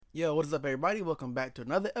Yo, what is up, everybody? Welcome back to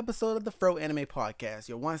another episode of the Fro Anime Podcast,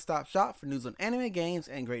 your one-stop shop for news on anime, games,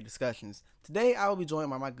 and great discussions. Today, I will be joined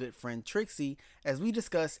by my good friend Trixie as we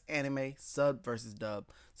discuss anime sub versus dub.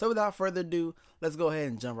 So, without further ado, let's go ahead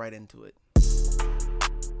and jump right into it.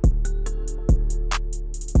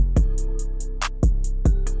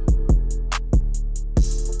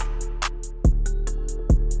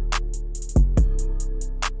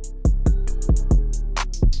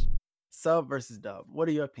 Sub versus dub. What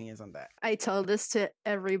are your opinions on that? I tell this to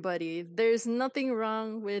everybody. There's nothing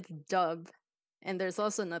wrong with dub, and there's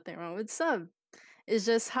also nothing wrong with sub. It's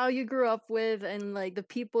just how you grew up with and like the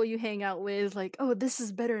people you hang out with, like, oh, this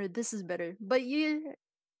is better, this is better. But you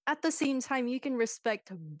at the same time you can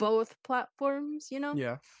respect both platforms,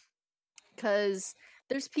 Yeah. Because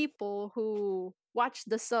there's people who watch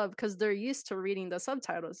the sub because they're used to reading the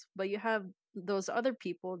subtitles, but you have those other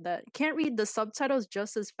people that can't read the subtitles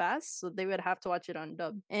just as fast, so they would have to watch it on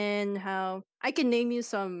dub. And how I can name you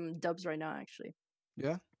some dubs right now, actually.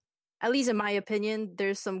 Yeah. At least in my opinion,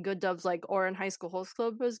 there's some good dubs like Oran High School Host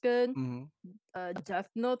Club was good, Mm-hmm. Death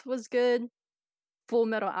Note was good, Full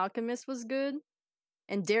Metal Alchemist was good,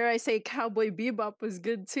 and dare I say Cowboy Bebop was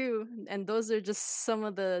good too. And those are just some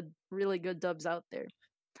of the really good dubs out there.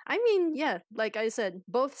 I mean, yeah, like I said,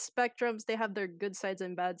 both spectrums they have their good sides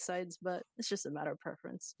and bad sides, but it's just a matter of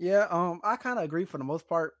preference. Yeah, I kind of agree for the most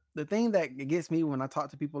part. The thing that gets me when I talk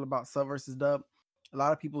to people about sub versus dub, a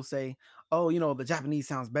lot of people say, "Oh, the Japanese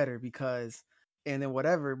sounds better because," and then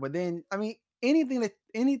whatever. But then, I mean, anything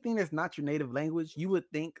that's not your native language, you would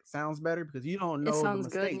think sounds better because you don't It know the sounds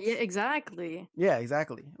good. Yeah, mistakes. exactly. Yeah,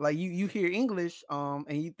 exactly. Like you hear English, and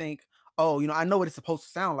you think, "Oh, I know what it's supposed to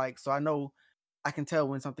sound like, so I know I can tell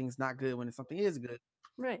when something's not good when something is good."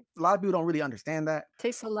 Right. A lot of people don't really understand that.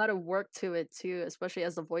 Takes a lot of work to it too, especially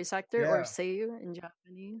as the voice actor or Yeah. seiyu in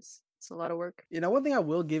Japanese. It's a lot of work. One thing I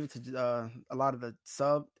will give to a lot of the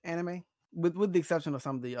sub anime, with the exception of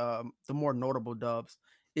some of the more notable dubs,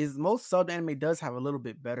 is most sub anime does have a little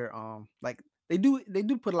bit better like they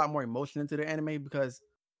do put a lot more emotion into their anime because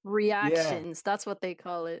yeah, Reactions, that's what they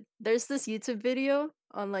call it. There's this YouTube video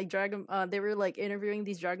on like Dragon they were like interviewing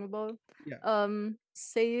these Dragon Ball yeah.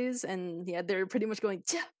 seiyus, and yeah, they're pretty much going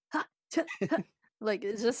 "Cha, ha, cha, ha." Like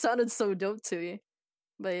it just sounded so dope to me.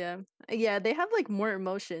 But yeah, they have like more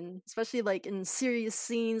emotion, especially like in serious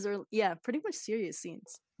scenes or yeah, pretty much serious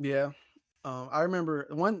scenes. Yeah. I remember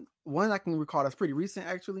one I can recall that's pretty recent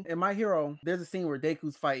actually. In My Hero, there's a scene where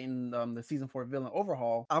Deku's fighting the season 4 villain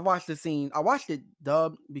Overhaul. I watched the scene. I watched it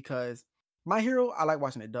dubbed because My Hero, I like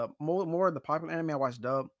watching it dubbed. More of the popular anime I watch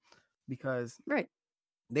dubbed because Right.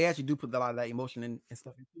 they actually do put a lot of that emotion and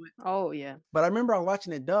stuff into it. Oh yeah. But I remember I was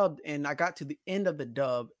watching it dubbed, and I got to the end of the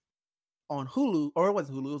dub on Hulu, or it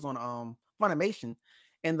wasn't Hulu, it was on Funimation,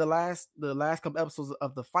 and the last couple episodes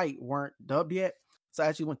of the fight weren't dubbed yet. So I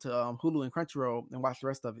actually went to Hulu and Crunchyroll and watched the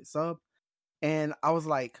rest of it sub, and I was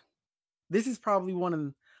like, this is probably one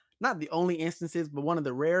of not the only instances, but one of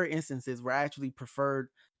the rare instances where I actually preferred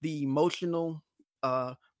the emotional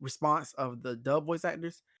response of the dub voice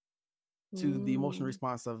actors to the emotional Mm.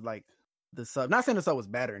 response of like the sub. Not saying the sub was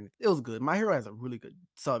better, and it was good. My Hero has a really good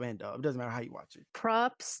sub and dub. It doesn't matter how you watch it.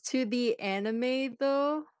 Props to the anime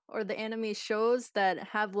though, or the anime shows that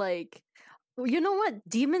have like you know what?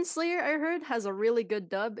 Demon Slayer I heard has a really good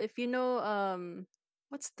dub. If you know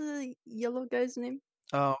what's the yellow guy's name?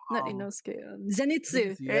 Oh, Not Inosuke. Zenitsu,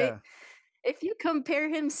 right? yeah, If you compare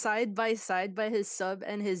him side by his sub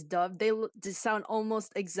and his dub, they sound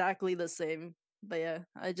almost exactly the same. But yeah,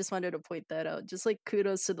 I just wanted to point that out. Just like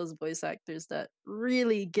kudos to those voice actors that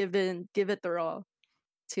really give it their all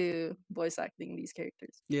to voice acting these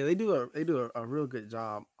characters. yeah. They do a real good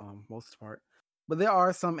job, most of the part. But there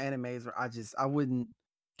are some animes where I wouldn't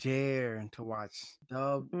dare to watch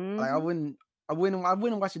dub. Like Hmm. I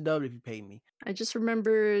wouldn't watch a dub if you paid me. I just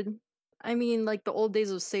remembered. I mean, like the old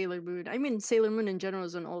days of Sailor Moon. I mean, Sailor Moon in general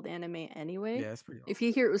is an old anime anyway. Yeah, it's pretty old. If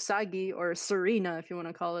you hear Usagi or Serena, if you want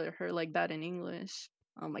to call it her like that in English,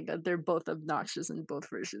 oh my god, they're both obnoxious in both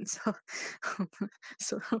versions.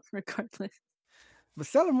 So regardless, But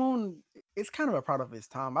Sailor Moon, it's kind of a product of its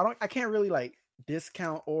time. I can't really like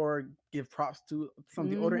discount or give props to some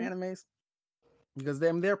of the older hmm animes because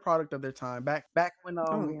they're a product of their time. Back when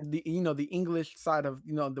oh yeah, the English side of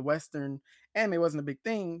the Western anime wasn't a big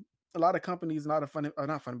thing. A lot of companies, a lot of fun,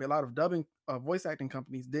 not fun, but a lot of dubbing, voice acting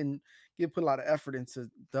companies didn't put a lot of effort into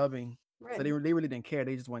dubbing, so right. they really didn't care.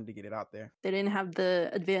 They just wanted to get it out there. They didn't have the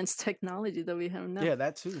advanced technology that we have now. Yeah,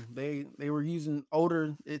 that too. They were using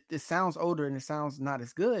older. It sounds older and it sounds not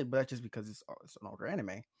as good, but that's just because it's an older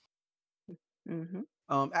anime. Mm-hmm.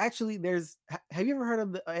 Actually, have you ever heard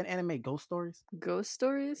of an anime Ghost Stories? Ghost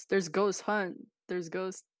stories? There's Ghost Hunt. There's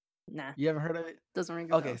Ghost. Nah, You ever heard of it? doesn't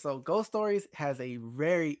ring a Okay, bell. so Ghost Stories has a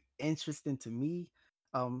very interesting to me,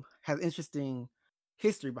 has interesting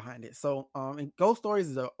history behind it. So, and Ghost Stories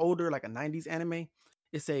is a older, like a '90s anime.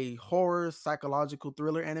 It's a horror psychological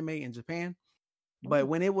thriller anime in Japan. But Oh.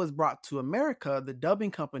 when it was brought to America, the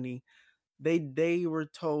dubbing company they were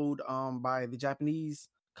told by the Japanese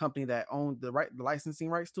company that owned the licensing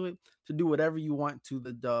rights to it to do whatever you want to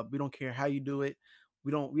the dub. We don't care how you do it.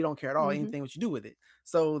 We don't care at all Mm-hmm. anything what you do with it.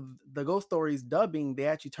 So the Ghost Stories dubbing, they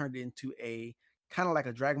actually turned it into a kind of like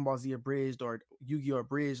a Dragon Ball Z abridged or Yu-Gi-Oh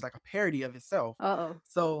abridged, like a parody of itself. Uh-oh.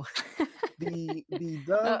 So the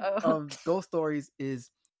dub Uh-oh. of Ghost Stories is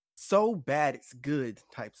so bad it's good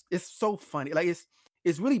types. It's so funny. Like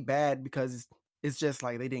it's really bad because it's just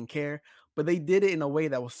like they didn't care, but they did it in a way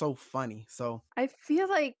that was so funny. So I feel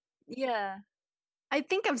like, yeah. I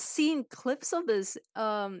think I've seen clips of this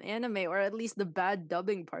anime, or at least the bad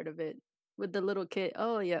dubbing part of it with the little kid.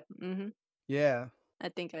 Oh yeah. Mm-hmm. yeah, I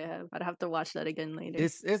think I have. I'd have to watch that again later.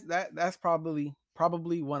 it's that's probably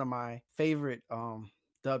one of my favorite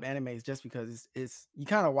dub animes just because it's you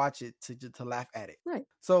kind of watch it to laugh at it. Right.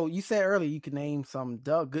 So you said earlier you could name some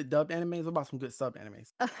good dubbed animes. What about some good sub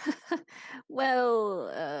animes?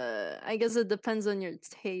 Well, I guess it depends on your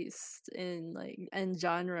taste in and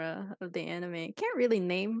genre of the anime. Can't really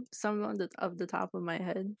name some of the top of my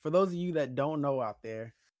head. For those of you that don't know out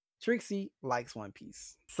there, Trixie likes One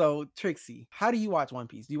Piece. So Trixie, how do you watch One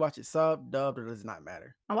Piece? Do you watch it sub, dubbed, or does it not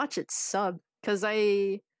matter? I watch it sub because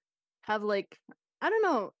I have I don't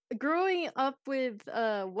know. Growing up with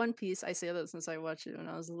One Piece, I say that since I watched it when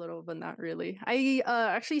I was little, but not really. I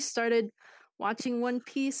actually started watching One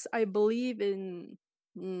Piece, I believe in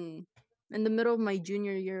the middle of my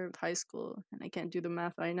junior year of high school, and I can't do the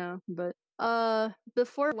math right now. But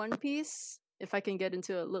before One Piece, if I can get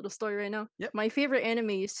into a little story right now, Yep. my favorite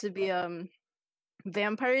anime used to be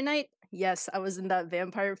Vampire Knight. Yes, I was in that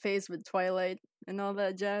vampire phase with Twilight and all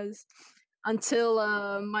that jazz until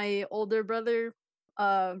my older brother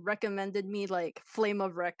recommended me like Flame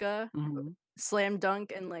of Recca, Mm-hmm. Slam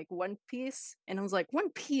Dunk, and like One Piece, and I was like,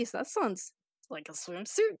 One Piece, that sounds like a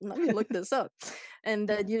swimsuit. Let me look this up. And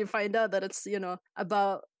then you find out that it's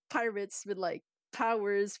about pirates with like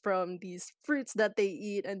powers from these fruits that they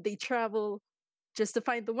eat, and they travel just to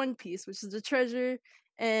find the One Piece, which is the treasure.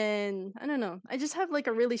 And I don't know, I just have like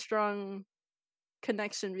a really strong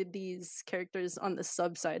connection with these characters on the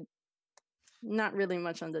sub side, not really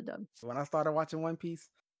much on the dub. When I started watching One Piece,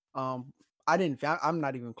 um, I didn't. I'm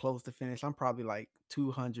not even close to finish. I'm probably like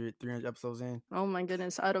 200, 300 episodes in. Oh my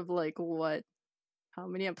goodness, out of like what? How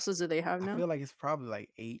many episodes do they have I now? feel like it's probably like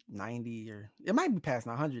 890, or it might be past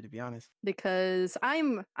 900 to be honest. Because I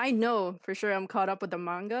know for sure I'm caught up with the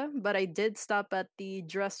manga, but I did stop at the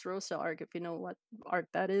Dressrosa arc, if you know what arc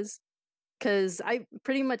that is. Cause I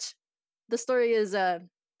pretty much the story is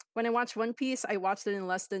when I watched One Piece, I watched it in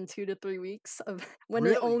less than 2 to 3 weeks of when it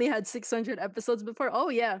Really? only had 600 episodes before. Oh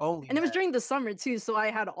yeah, Only and it was that. during the summer too, so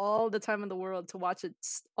I had all the time in the world to watch it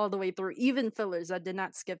all the way through, even fillers. I did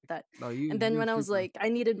not skip that. No, And then you when I was trooper. like, I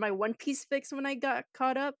needed my One Piece fix when I got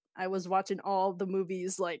caught up, I was watching all the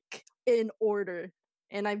movies like in order,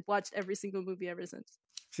 and I've watched every single movie ever since.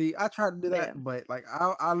 See, I tried to do But yeah. that, but like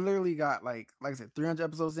I literally got like I said 300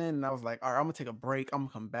 episodes in, and I was like, all right, I'm gonna take a break. I'm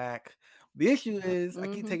gonna come back. The issue is I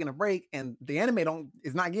keep Mm-hmm. taking a break, and the anime don't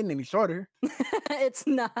is not getting any shorter. It's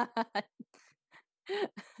not.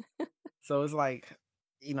 So it's like,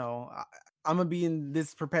 I'm gonna be in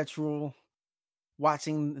this perpetual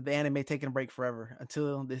watching the anime taking a break forever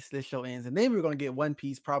until this show ends, and then we're gonna get One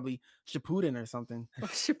Piece, probably Shippuden or something.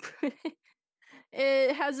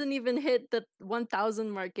 It hasn't even hit the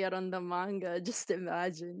 1,000 mark yet on the manga. Just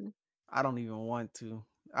imagine. I don't even want to.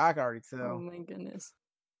 I can already Oh tell. my goodness.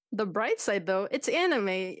 The bright side, though, it's anime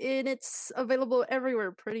and it's available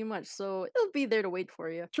everywhere pretty much. So it'll be there to wait for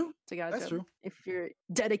you True, to catch that's up true. if you're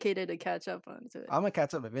dedicated to catch up onto it. I'm gonna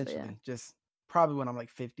catch up But yeah, eventually, just probably when I'm like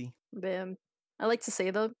 50. bam. I like to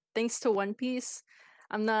say though, thanks to One Piece,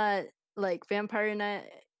 I'm not like Vampire Knight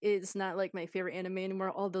is not like my favorite anime anymore.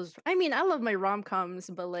 All those, I mean, I love my rom coms,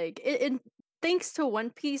 but like it thanks to One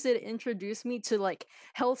Piece, it introduced me to like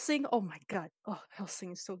Hellsing. Oh my god, oh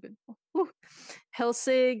Hellsing is so good. Oh, whew.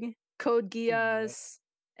 Hellsing, Code Yeah. Geass,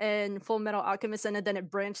 and Full Metal Alchemist, and then it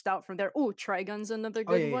branched out from there. Oh, Trigun's another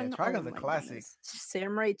Oh good yeah, one. Oh Trigun's a my classic. goodness,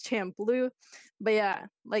 Samurai Champloo. But yeah,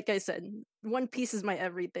 like I said, One Piece is my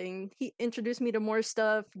everything. He introduced me to more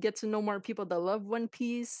stuff, get to know more people that love One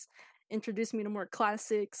Piece, introduced me to more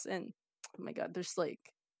classics, and oh my god, there's like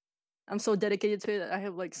I'm so dedicated to it. I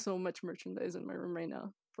have like so much merchandise in my room right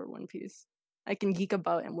now for One Piece. I can geek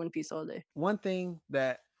about in One Piece all day. One thing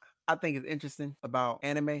that I think is interesting about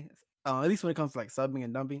anime, at least when it comes to like subbing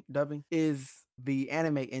and dubbing, is the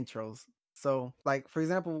anime intros. So, like for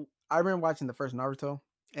example, I remember watching the first Naruto,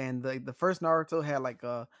 and the first Naruto had like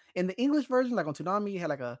in the English version, like on Toonami, it had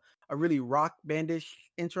like a really rock bandish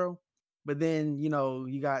intro. But then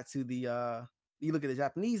you got to the you look at the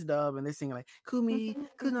Japanese dub, and they're singing like Kumi,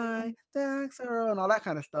 Kunai, Daxaro, and all that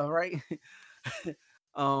kind of stuff, right?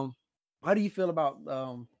 um, how do you feel about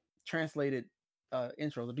translated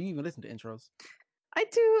intros? Or do you even listen to intros? I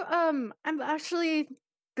do. I've actually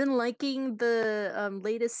been liking the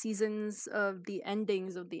latest seasons of the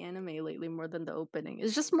endings of the anime lately more than the opening.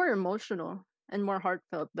 It's just more emotional and more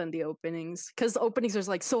heartfelt than the openings. Because the openings are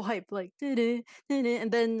like so hype, like and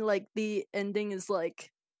then like the ending is like,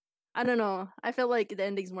 I don't know. I feel like the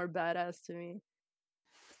ending's more badass to me.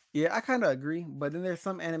 Yeah, I kind of agree, but then there's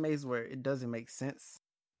some animes where it doesn't make sense.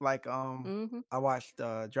 Like I watched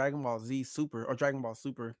Dragon Ball Z Super or Dragon Ball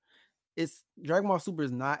Super. It's Dragon Ball Super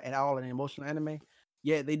is not at all an emotional anime.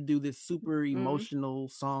 Yet they do this super emotional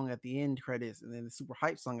song at the end credits, and then the super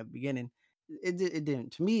hype song at the beginning. It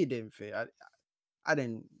didn't, to me, it didn't fit. I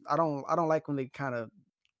don't like when they kind of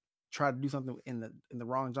try to do something in the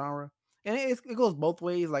wrong genre, and it goes both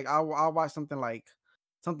ways. Like I'll watch something like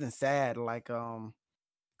something sad like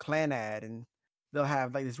Clanad, and they'll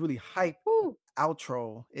have like this really hype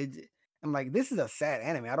outro. I'm like, this is a sad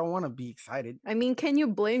anime. I don't want to be excited. I mean, can you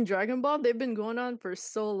blame Dragon Ball? They've been going on for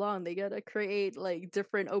so long. They gotta create like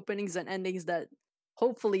different openings and endings that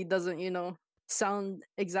hopefully doesn't, sound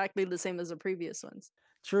exactly the same as the previous ones.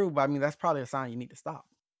 True, but I mean that's probably a sign you need to stop.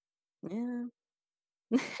 Yeah.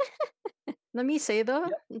 Let me say though,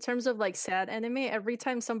 in terms of like sad anime, every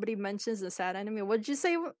time somebody mentions a sad anime, what did you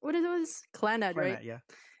say? What it was? Clanad, right? Yeah.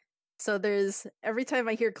 So there's every time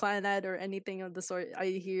I hear Clanad or anything of the sort, I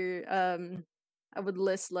hear I would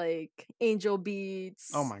list like Angel Beats.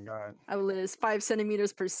 Oh my god. I would list 5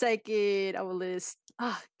 centimeters per second. I would list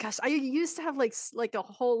gosh, I used to have like a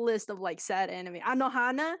whole list of like sad anime.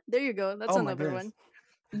 Anohana, there you go. That's another one.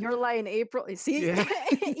 Your Lie in April. See, yeah.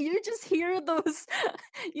 you just hear those,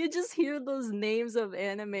 you just hear those names of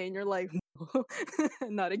anime, and you're like,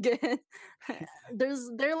 not again.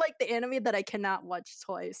 They're like the anime that I cannot watch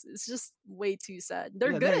twice. It's just way too sad.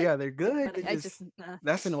 They're good. They're good. But I just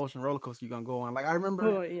that's an emotional roller coaster you're gonna go on. Like I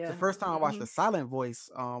remember the first time I watched The Silent Voice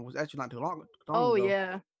was actually not too long ago.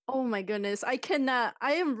 Yeah. Oh my goodness. I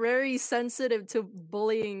am very sensitive to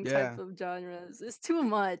bullying type of genres. It's too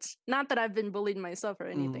much. Not that I've been bullied myself or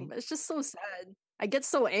anything, but it's just so sad. I get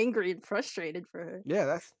so angry and frustrated for her. Yeah,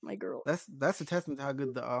 that's my girl. That's a testament to how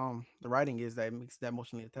good the writing is that it makes that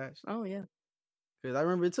emotionally attached. Oh yeah. Because I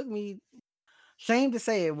remember it took me, shame to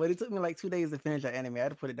say it, but it took me like 2 days to finish that anime. I had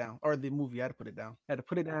to put it down, or the movie. I had to put it down. I had to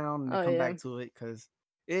put it down and come back to it because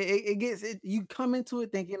it gets it. You come into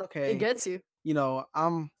it thinking, okay, it gets you.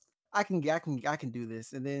 I can do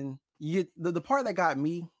this, and then you get the part that got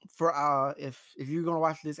me for if you're gonna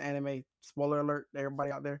watch this anime, spoiler alert to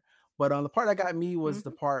everybody out there. But the part that got me was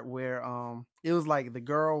the part where it was like the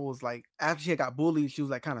girl was like, after she had got bullied, she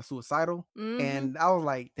was like kind of suicidal, and I was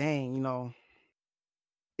like, dang,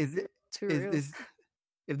 is it is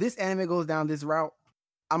if this anime goes down this route,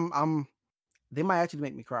 they might actually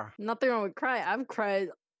make me cry. Nothing wrong with cry. I've cried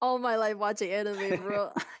all my life watching anime,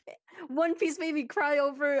 bro. One Piece made me cry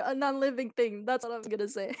over a non-living thing. That's what I'm gonna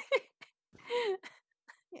say.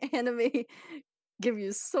 Anime give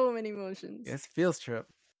you so many emotions. Yes, feels trip.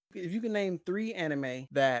 If you can name 3 anime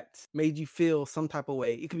that made you feel some type of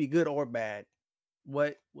way, it could be good or bad,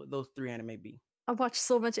 what would those 3 anime be? I've watched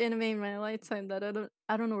so much anime in my lifetime that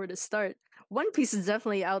I don't know where to start. One Piece is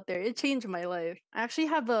definitely out there. It changed my life. I actually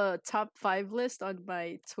have a top 5 list on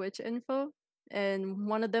my Twitch info, and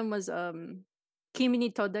one of them was Kimi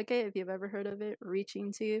ni Todake, if you've ever heard of it,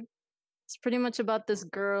 Reaching to You. It's pretty much about this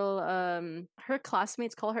girl. Her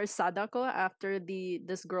classmates call her Sadako after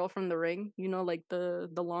this girl from The Ring. Like the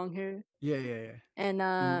long hair. Yeah.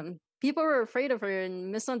 And people were afraid of her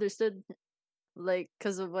and misunderstood, like,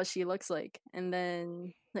 because of what she looks like. And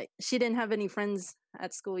then like she didn't have any friends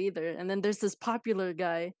at school either. And then there's this popular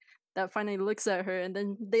guy that finally looks at her, and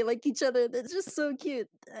then they like each other. That's just so cute,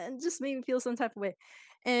 and just made me feel some type of way.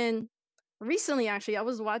 And recently, actually, I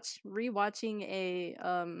was rewatching a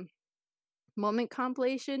moment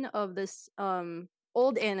compilation of this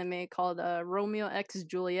old anime called Romeo X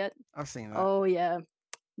Juliet. I've seen that. Oh yeah,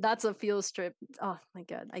 that's a feel strip. Oh my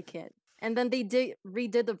god, I can't. And then they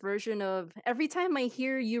redid the version of every time I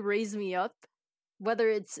hear "You Raise Me Up," whether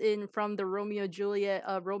it's from the Romeo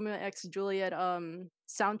X Juliet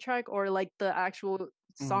soundtrack or like the actual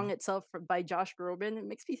song Mhm. itself by Josh Groban, it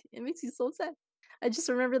makes me so sad. I just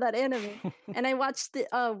remember that anime. And I I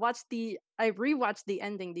rewatched the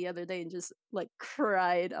ending the other day and just like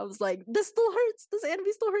cried. I was like, this still hurts. This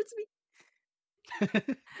anime still hurts me.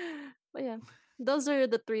 But yeah, those are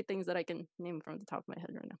the three things that I can name from the top of my head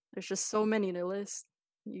right now. There's just so many to list.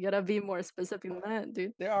 You gotta be more specific than that,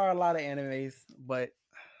 dude. There are a lot of animes, but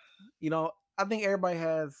I think everybody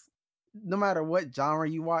has, no matter what genre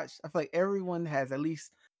you watch, I feel like everyone has at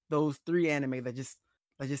least those three anime that just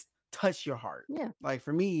touch your heart. Yeah. Like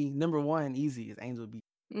for me, number one, easy, is Angel Beats.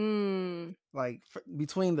 Mm. Like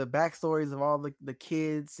between the backstories of all the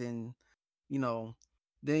kids, and you know,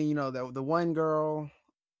 then the one girl,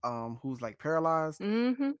 who's like paralyzed,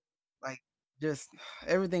 Mm-hmm. like just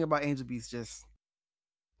everything about Angel Beats just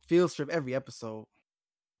feels trip every episode.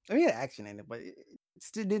 I mean, it had action in it, but it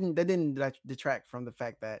still didn't detract from the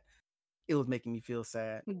fact that it was making me feel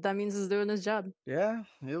sad. That means it's doing its job. Yeah,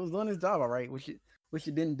 it was doing its job all right. Wish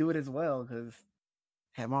it didn't do it as well, because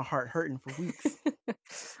had my heart hurting for weeks.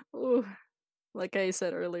 Ooh, like I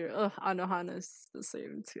said earlier, Anohana's the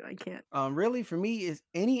same too. I can't. Really, for me, is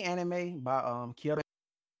any anime by Kyoto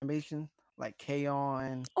Animation, like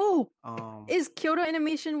K-On. Oh, Um, is Kyoto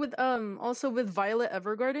Animation with also with Violet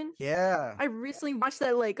Evergarden? yeah. I recently watched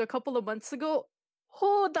that like a couple of months ago.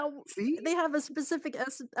 Oh, See, they have a specific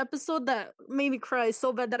episode that made me cry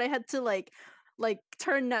so bad that I had to like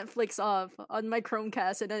turn Netflix off on my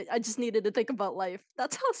Chromecast, and I just needed to think about life.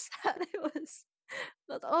 That's how sad it was.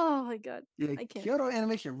 Oh my god, yeah, I can't. Kyoto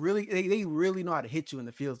Animation really they really know how to hit you in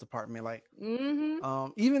the feels department. Like, Mm-hmm.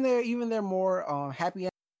 even their more happy,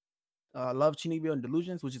 Love, Chinibyo, and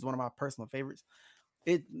Delusions, which is one of my personal favorites.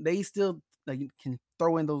 They still like can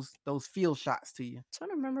throw in those feel shots to you. Trying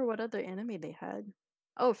to remember what other anime they had.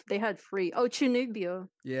 Oh, they had free. Oh, Chunibyo.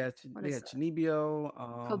 Yeah, What they is had that? Chinibyo,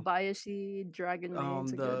 Kobayashi Dragon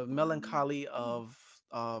Maid's a good the one. melancholy of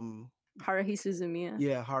Haruhi Suzumiya.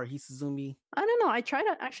 yeah, Haruhi Suzumi. I don't know.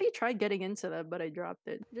 Actually tried getting into that, but I dropped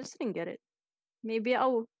it. Just didn't get it. Maybe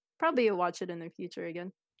I'll probably watch it in the future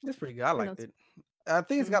again. It's pretty good. I Who liked knows? it. I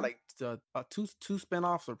think it's got Mm-hmm. like two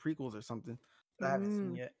spinoffs or prequels or something that I haven't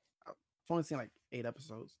seen Mm. yet. I've only seen like 8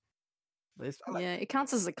 episodes, but I like Yeah, it. it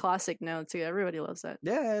counts as a classic now too. Everybody loves that.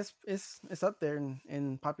 Yeah, it's up there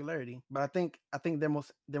in popularity. But I think their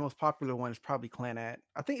most popular one is probably Clanad.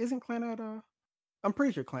 I think isn't Clanad. I'm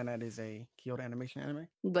pretty sure Clanad is a Kyoto Animation anime.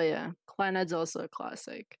 But yeah, Clanad's also a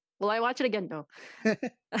classic. Will I watch it again? No.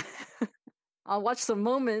 I'll watch some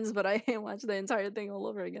moments, but I can't watch the entire thing all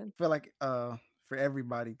over again. Feel like for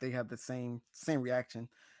everybody they have the same reaction.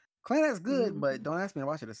 Clanad's good, but Mm-hmm. don't ask me to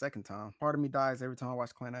watch it a second time. Part of me dies every time I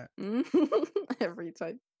watch Clanad. Every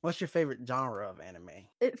time. What's your favorite genre of anime?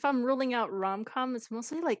 If I'm ruling out rom-com, it's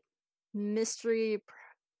mostly like mystery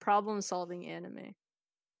problem solving anime.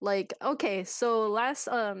 Like, okay, so last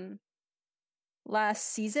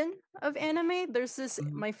season of anime, there's this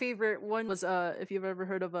Mhm. my favorite one was if you've ever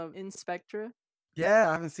heard of Inspectra. Yeah,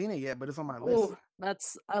 I haven't seen it yet, but it's on my list. Oh,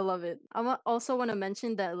 I love it. Also want to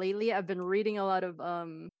mention that lately I've been reading a lot of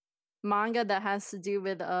manga that has to do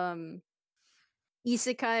with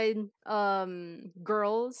isekai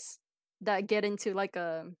girls that get into like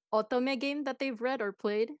a otome game that they've read or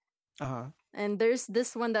played. Uh-huh. And there's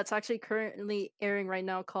this one that's actually currently airing right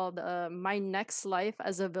now called My Next Life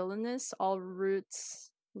as a Villainess, All Routes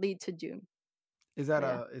Lead to Doom. Is But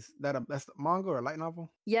yeah. that's a manga or a light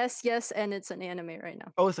novel? Yes, and it's an anime right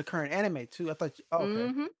now. Oh, it's a current anime too. I thought okay.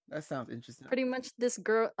 Mm-hmm. That sounds interesting. Pretty much this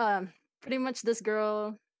girl,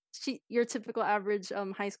 your typical average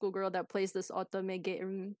high school girl that plays this otome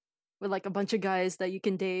game with like a bunch of guys that you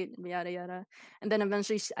can date, yada yada. And then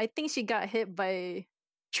eventually I think she got hit by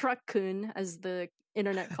Truck-kun, as the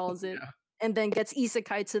internet calls it, Yeah. and then gets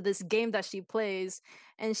isekai to this game that she plays,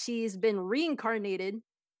 and she's been reincarnated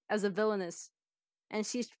as a villainess, and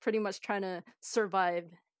she's pretty much trying to survive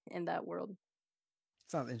in that world.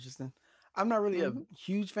 Sounds interesting. I'm not really a Mm-hmm.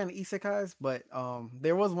 huge fan of isekais, but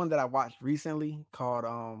there was one that I watched recently called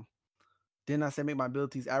Didn't I Say Make My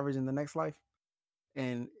Abilities Average in the Next Life?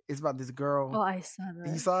 And it's about this Oh, girl. I saw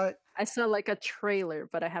You that. saw it? I saw like a trailer,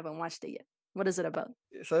 but I haven't watched it yet. What is it about?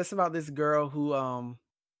 So it's about this girl who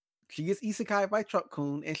she gets isekai by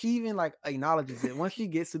Truck-kun, and she even like acknowledges it. Once she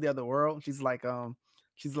gets to the other world, she's like,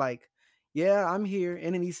 yeah, I'm here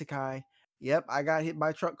in an isekai. Yep, I got hit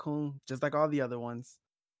by Truck-kun just like all the other ones.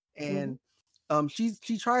 Mm-hmm. And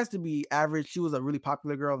she tries to be average. She was a really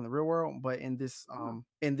popular girl in the real world, but in this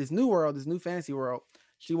new world, this new fantasy world,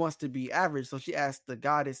 she wants to be average. So she asked the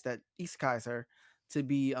goddess that isekais her to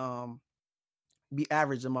be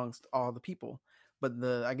average amongst all the people. But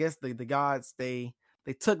I guess the gods, they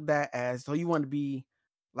they took that as, so you want to be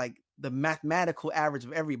like the mathematical average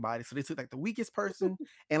of everybody. So they took like the weakest person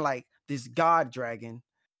and like this god dragon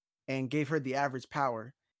and gave her the average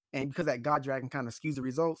power. And because that god dragon kind of skews the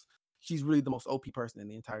results, she's really the most OP person in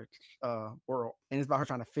the entire world. And it's about her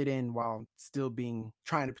trying to fit in while still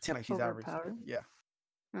trying to pretend like she's average. Overpowered. Yeah.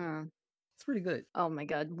 Hmm. It's pretty good. Oh my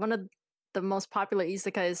god. One of the most popular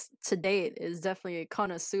isekais to date is definitely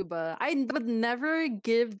Konosuba. I would never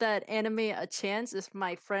give that anime a chance. If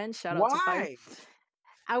my friend, shout out to Fire, Why?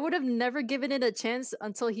 I would have never given it a chance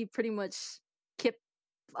until he pretty much kept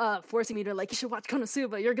forcing me to like, you should watch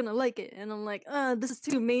Konosuba, you're gonna like it. And I'm like, this is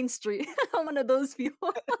too mainstream. I'm one of those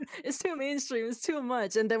people. It's too mainstream, it's too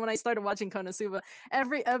much. And then when I started watching Konosuba,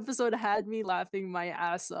 every episode had me laughing my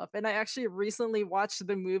ass off. And I actually recently watched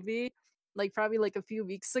the movie, like probably like a few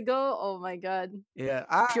weeks ago. Oh my god. Yeah,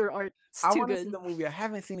 Pure art. It's I too want to see good. the movie. I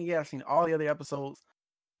haven't seen it yet. I've seen all the other episodes.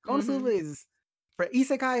 Konosuba Mhm. is, for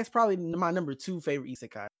isekai, it's probably my number 2 favorite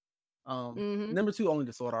isekai. Mhm. Number 2 only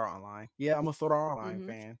to Sword Art Online. Yeah, I'm a Sword Art Online Mhm.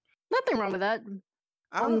 fan. Nothing wrong with that.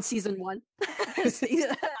 I On don't, season 1.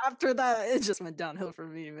 After that, it just went downhill for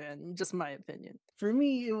me, man. Just my opinion. for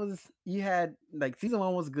me, it was, you had like season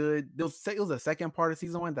 1 was good. It was a second part of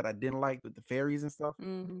season 1 that I didn't like with the fairies and stuff.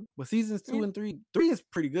 Mhm. But seasons 2 Yeah. and 3 is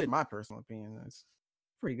pretty good in my personal opinion. It's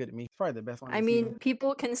pretty good to me. It's probably the best one. I mean,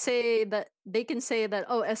 people can say that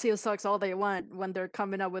oh, SEO sucks all they want when they're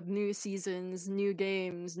coming up with new seasons, new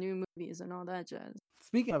games, new movies, and all that jazz.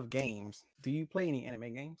 Speaking of games, do you play any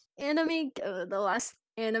anime games? The last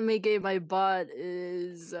anime game I bought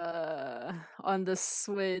is on the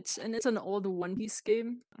Switch, and it's an old One Piece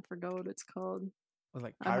game. I forgot what it's called. Was it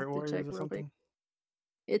like I have Pirate to Warriors check or real quick. something?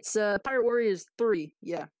 It's Pirate Warriors 3.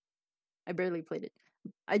 Yeah, I barely played it.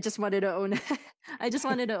 I just wanted to own I just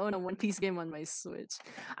wanted to own a One Piece game on my Switch.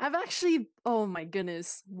 I've actually, oh my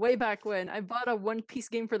goodness, way back when I bought a One Piece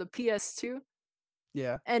game for the PS2,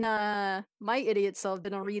 Yeah. and my idiot self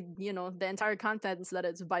didn't read, the entire contents that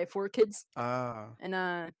it's by 4Kids.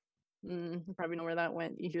 And you probably know where that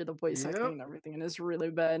went. You hear the voice Yep. acting and everything, and it's really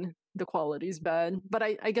bad. The quality's bad. But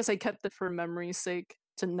I guess I kept it for memory's sake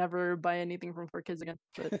to never buy anything from 4Kids again.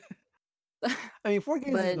 But I mean, 4Kids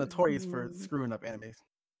is but notorious for screwing up animes.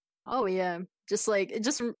 oh yeah, just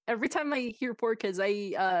every time I hear 4Kids,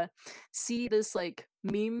 I see this like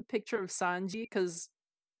meme picture of Sanji, because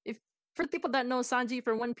if for people that know Sanji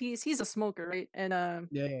from One Piece, he's a smoker, right? And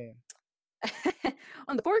Yeah.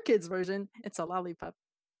 on the 4Kids version, it's a lollipop.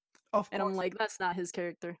 Of And I'm course. like, that's not his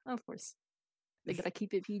character. Of course, they gotta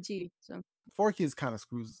keep it PG. So 4Kids kind of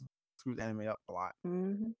screws anime up a lot.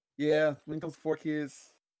 mhm. Yeah, when it comes to 4Kids,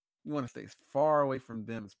 you want to stay as far away from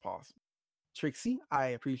them as possible. Trixie, I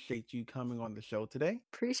appreciate you coming on the show today.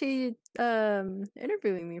 Appreciate you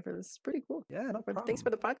interviewing me for this. It's pretty cool. Yeah, no problem. Thanks for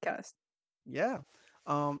the podcast. Yeah.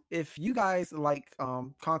 If you guys like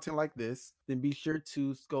content like this, then be sure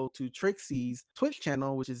to go to Trixie's Twitch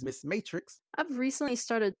channel, which is Miss Matrix. I've recently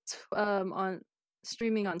started on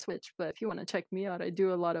streaming on Twitch, but if you want to check me out, I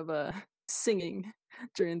do a lot of singing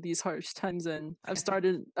during these harsh times, and I've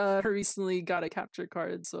started recently got a capture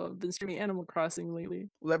card, so I've been streaming Animal Crossing lately.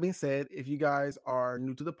 Well, that being said, if you guys are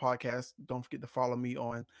new to the podcast, don't forget to follow me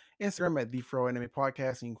on Instagram at TheFroAnime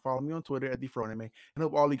Podcast, and you can follow me on Twitter at TheFroAnime. And I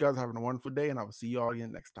hope all you guys are having a wonderful day, and I will see you all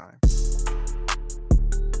again next time.